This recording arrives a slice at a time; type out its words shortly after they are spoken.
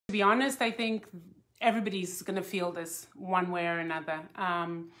To be honest, I think everybody's going to feel this one way or another.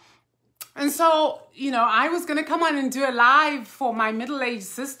 And so, you know, I was going to come on and do a live for my middle-aged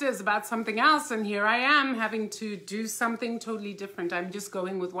sisters about something else. And here I am having to do something totally different. I'm just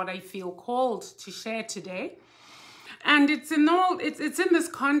going with what I feel called to share today. And it's in this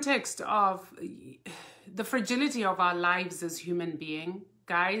context of the fragility of our lives as human beings.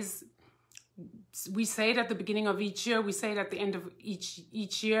 Guys, we say it at the beginning of each year, we say it at the end of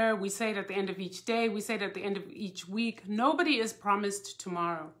each year, we say it at the end of each day, we say it at the end of each week. Nobody is promised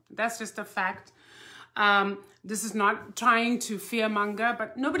tomorrow. That's just a fact. This is not trying to fearmonger,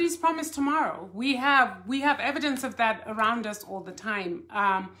 but nobody's promised tomorrow. We have evidence of that around us all the time.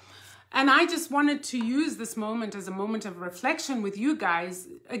 And I just wanted to use this moment as a moment of reflection with you guys,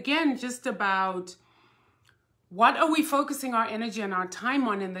 again, just about what are we focusing our energy and our time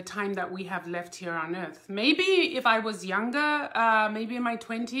on in the time that we have left here on earth? Maybe if I was younger, maybe in my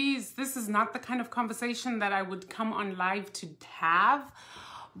 20s, this is not the kind of conversation that I would come on live to have.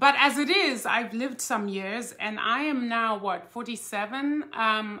 But as it is, I've lived some years and I am now, what, 47?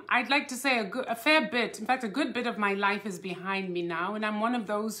 I'd like to say a fair bit, in fact, a good bit of my life is behind me now. And I'm one of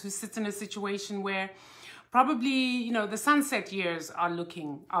those who sits in a situation where probably, you know, the sunset years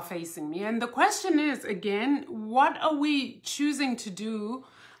are facing me. And the question is, again, what are we choosing to do?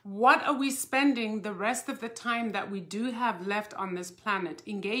 What are we spending the rest of the time that we do have left on this planet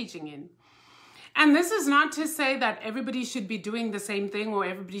engaging in? And this is not to say that everybody should be doing the same thing, or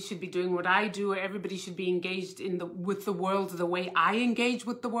everybody should be doing what I do, or everybody should be engaged with the world the way I engage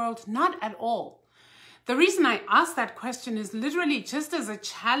with the world. Not at all. The reason I ask that question is literally just as a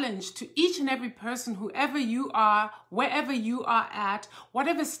challenge to each and every person, whoever you are, wherever you are at,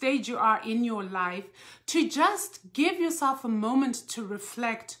 whatever stage you are in your life, to just give yourself a moment to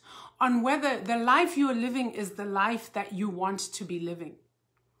reflect on whether the life you are living is the life that you want to be living.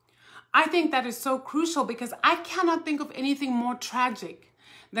 I think that is so crucial, because I cannot think of anything more tragic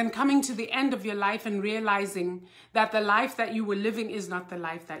than coming to the end of your life and realizing that the life that you were living is not the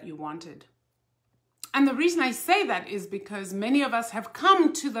life that you wanted. And the reason I say that is because many of us have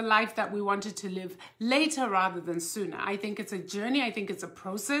come to the life that we wanted to live later rather than sooner. I think it's a journey. I think it's a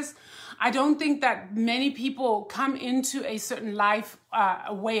process. I don't think that many people come into a certain life,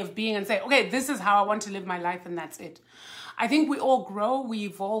 a way of being, and say, okay, this is how I want to live my life, and that's it. I think we all grow, we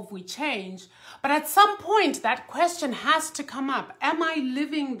evolve, we change. But at some point, that question has to come up. Am I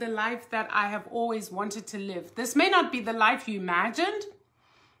living the life that I have always wanted to live? This may not be the life you imagined,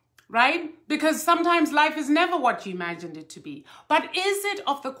 right? Because sometimes life is never what you imagined it to be. But is it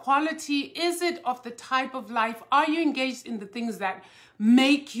of the quality? Is it of the type of life? Are you engaged in the things that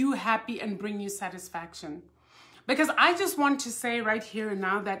make you happy and bring you satisfaction? Because I just want to say right here and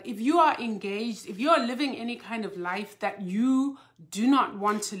now that if you are engaged, if you are living any kind of life that you do not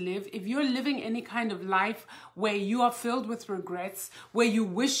want to live, if you're living any kind of life where you are filled with regrets, where you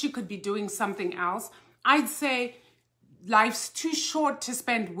wish you could be doing something else, I'd say life's too short to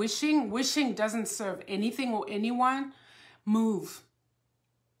spend wishing. Wishing doesn't serve anything or anyone. Move.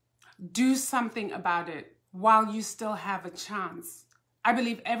 Do something about it while you still have a chance. I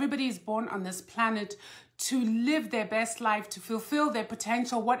believe everybody is born on this planet to live their best life, to fulfill their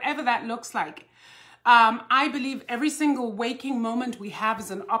potential, whatever that looks like. I believe every single waking moment we have is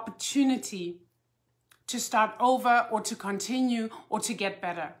an opportunity to start over or to continue or to get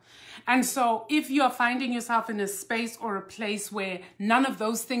better. And so if you are finding yourself in a space or a place where none of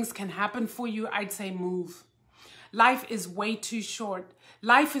those things can happen for you, I'd say move. Life is way too short.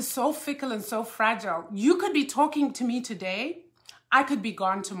 Life is so fickle and so fragile. You could be talking to me today, I could be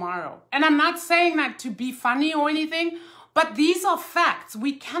gone tomorrow. And I'm not saying that to be funny or anything, but these are facts.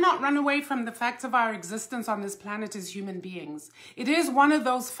 We cannot run away from the facts of our existence on this planet as human beings. It is one of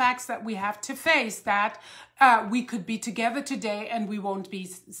those facts that we have to face, that we could be together today and we won't be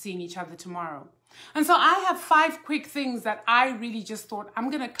seeing each other tomorrow. And so I have 5 quick things that I really just thought I'm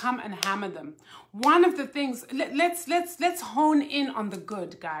going to come and hammer them. One of the things, let's hone in on the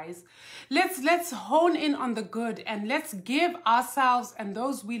good, guys. Let's hone in on the good, and let's give ourselves and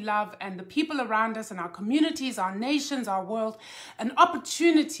those we love and the people around us and our communities, our nations, our world, an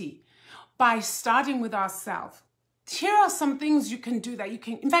opportunity by starting with ourselves. Here are some things you can do that you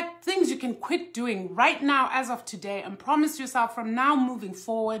can, in fact, things you can quit doing right now as of today, and promise yourself from now moving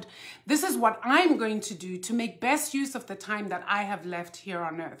forward, this is what I'm going to do to make best use of the time that I have left here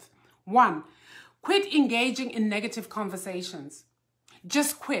on earth. 1, quit engaging in negative conversations.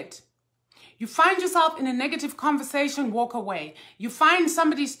 Just quit. You find yourself in a negative conversation, walk away. You find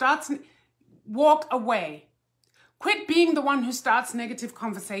somebody starts, walk away. Quit being the one who starts negative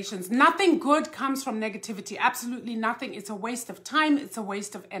conversations. Nothing good comes from negativity. Absolutely nothing. It's a waste of time. It's a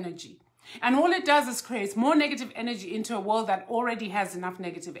waste of energy. And all it does is creates more negative energy into a world that already has enough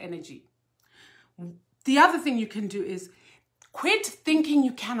negative energy. The other thing you can do is quit thinking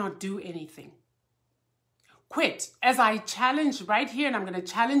you cannot do anything. Quit. As I challenge right here, and I'm going to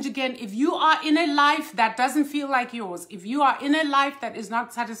challenge again, if you are in a life that doesn't feel like yours, if you are in a life that is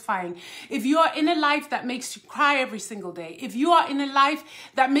not satisfying, if you are in a life that makes you cry every single day, if you are in a life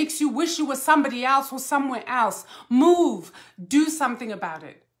that makes you wish you were somebody else or somewhere else, move, do something about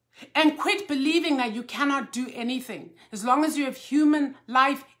it. And quit believing that you cannot do anything. As long as you have human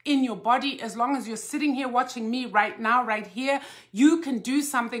life in your body, as long as you're sitting here watching me right now, right here, you can do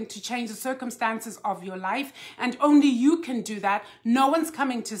something to change the circumstances of your life. And only you can do that. No one's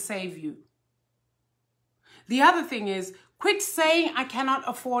coming to save you. The other thing is, quit saying, I cannot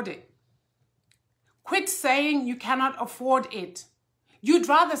afford it. Quit saying you cannot afford it. You'd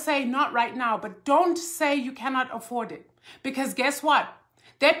rather say not right now, but don't say you cannot afford it. Because guess what?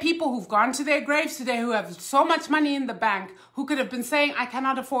 There are people who've gone to their graves today who have so much money in the bank who could have been saying, I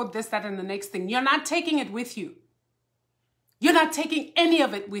cannot afford this, that, and the next thing. You're not taking it with you. You're not taking any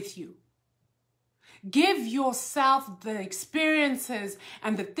of it with you. Give yourself the experiences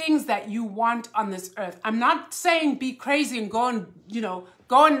and the things that you want on this earth. I'm not saying be crazy and go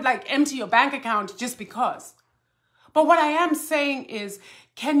and like empty your bank account just because. But what I am saying is,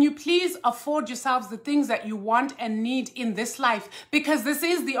 can you please afford yourselves the things that you want and need in this life? Because this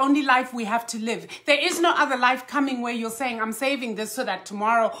is the only life we have to live. There is no other life coming where you're saying, I'm saving this so that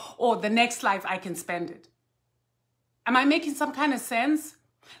tomorrow or the next life I can spend it. Am I making some kind of sense?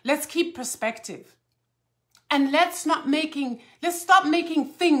 Let's keep perspective. And let's stop making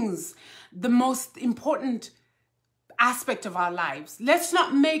things the most important aspect of our lives. Let's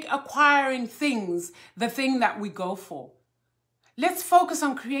not make acquiring things the thing that we go for. Let's focus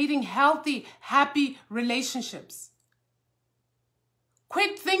on creating healthy, happy relationships.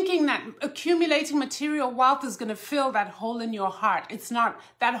 Quit thinking that accumulating material wealth is going to fill that hole in your heart. It's not.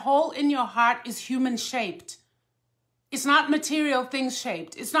 That hole in your heart is human shaped. It's not material things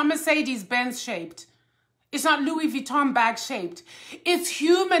shaped. It's not Mercedes-Benz shaped. It's not Louis Vuitton bag shaped. It's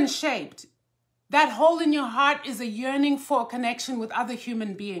human shaped. That hole in your heart is a yearning for a connection with other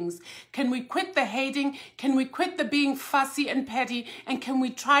human beings. Can we quit the hating? Can we quit the being fussy and petty? And can we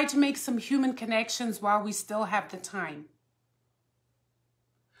try to make some human connections while we still have the time?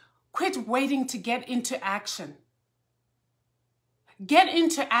 Quit waiting to get into action. Get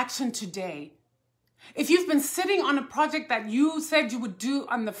into action today. If you've been sitting on a project that you said you would do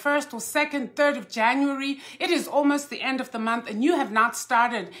on the 1st or 2nd, 3rd of January, it is almost the end of the month and you have not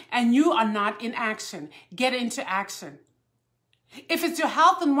started and you are not in action. Get into action. If it's your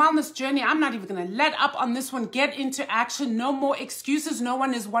health and wellness journey, I'm not even going to let up on this one. Get into action. No more excuses. No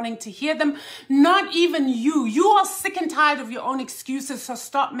one is wanting to hear them. Not even you. You are sick and tired of your own excuses, so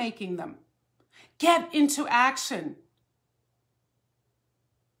stop making them. Get into action.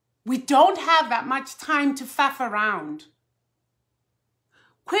 We don't have that much time to faff around.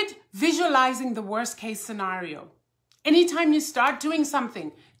 Quit visualizing the worst case scenario. Anytime you start doing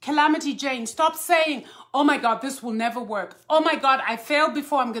something, Calamity Jane, stop saying, oh my God, this will never work. Oh my God, I failed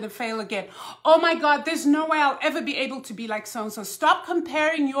before, I'm going to fail again. Oh my God, there's no way I'll ever be able to be like so-and-so. Stop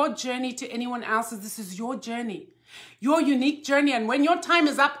comparing your journey to anyone else's. This is your journey, your unique journey. And when your time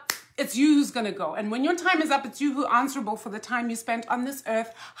is up, it's you who's going to go. And when your time is up, it's you who are answerable for the time you spent on this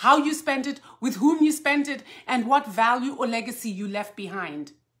earth, how you spent it, with whom you spent it, and what value or legacy you left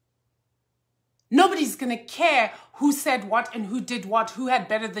behind. Nobody's going to care who said what and who did what, who had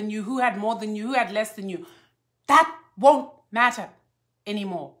better than you, who had more than you, who had less than you. That won't matter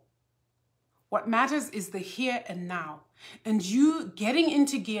anymore. What matters is the here and now. And you getting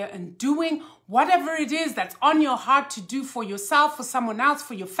into gear and doing whatever it is that's on your heart to do for yourself, for someone else,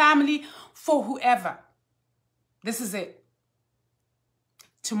 for your family, for whoever. This is it.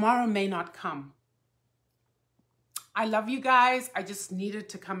 Tomorrow may not come. I love you guys. I just needed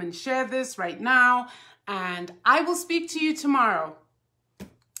to come and share this right now. And I will speak to you tomorrow.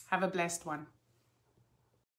 Have a blessed one.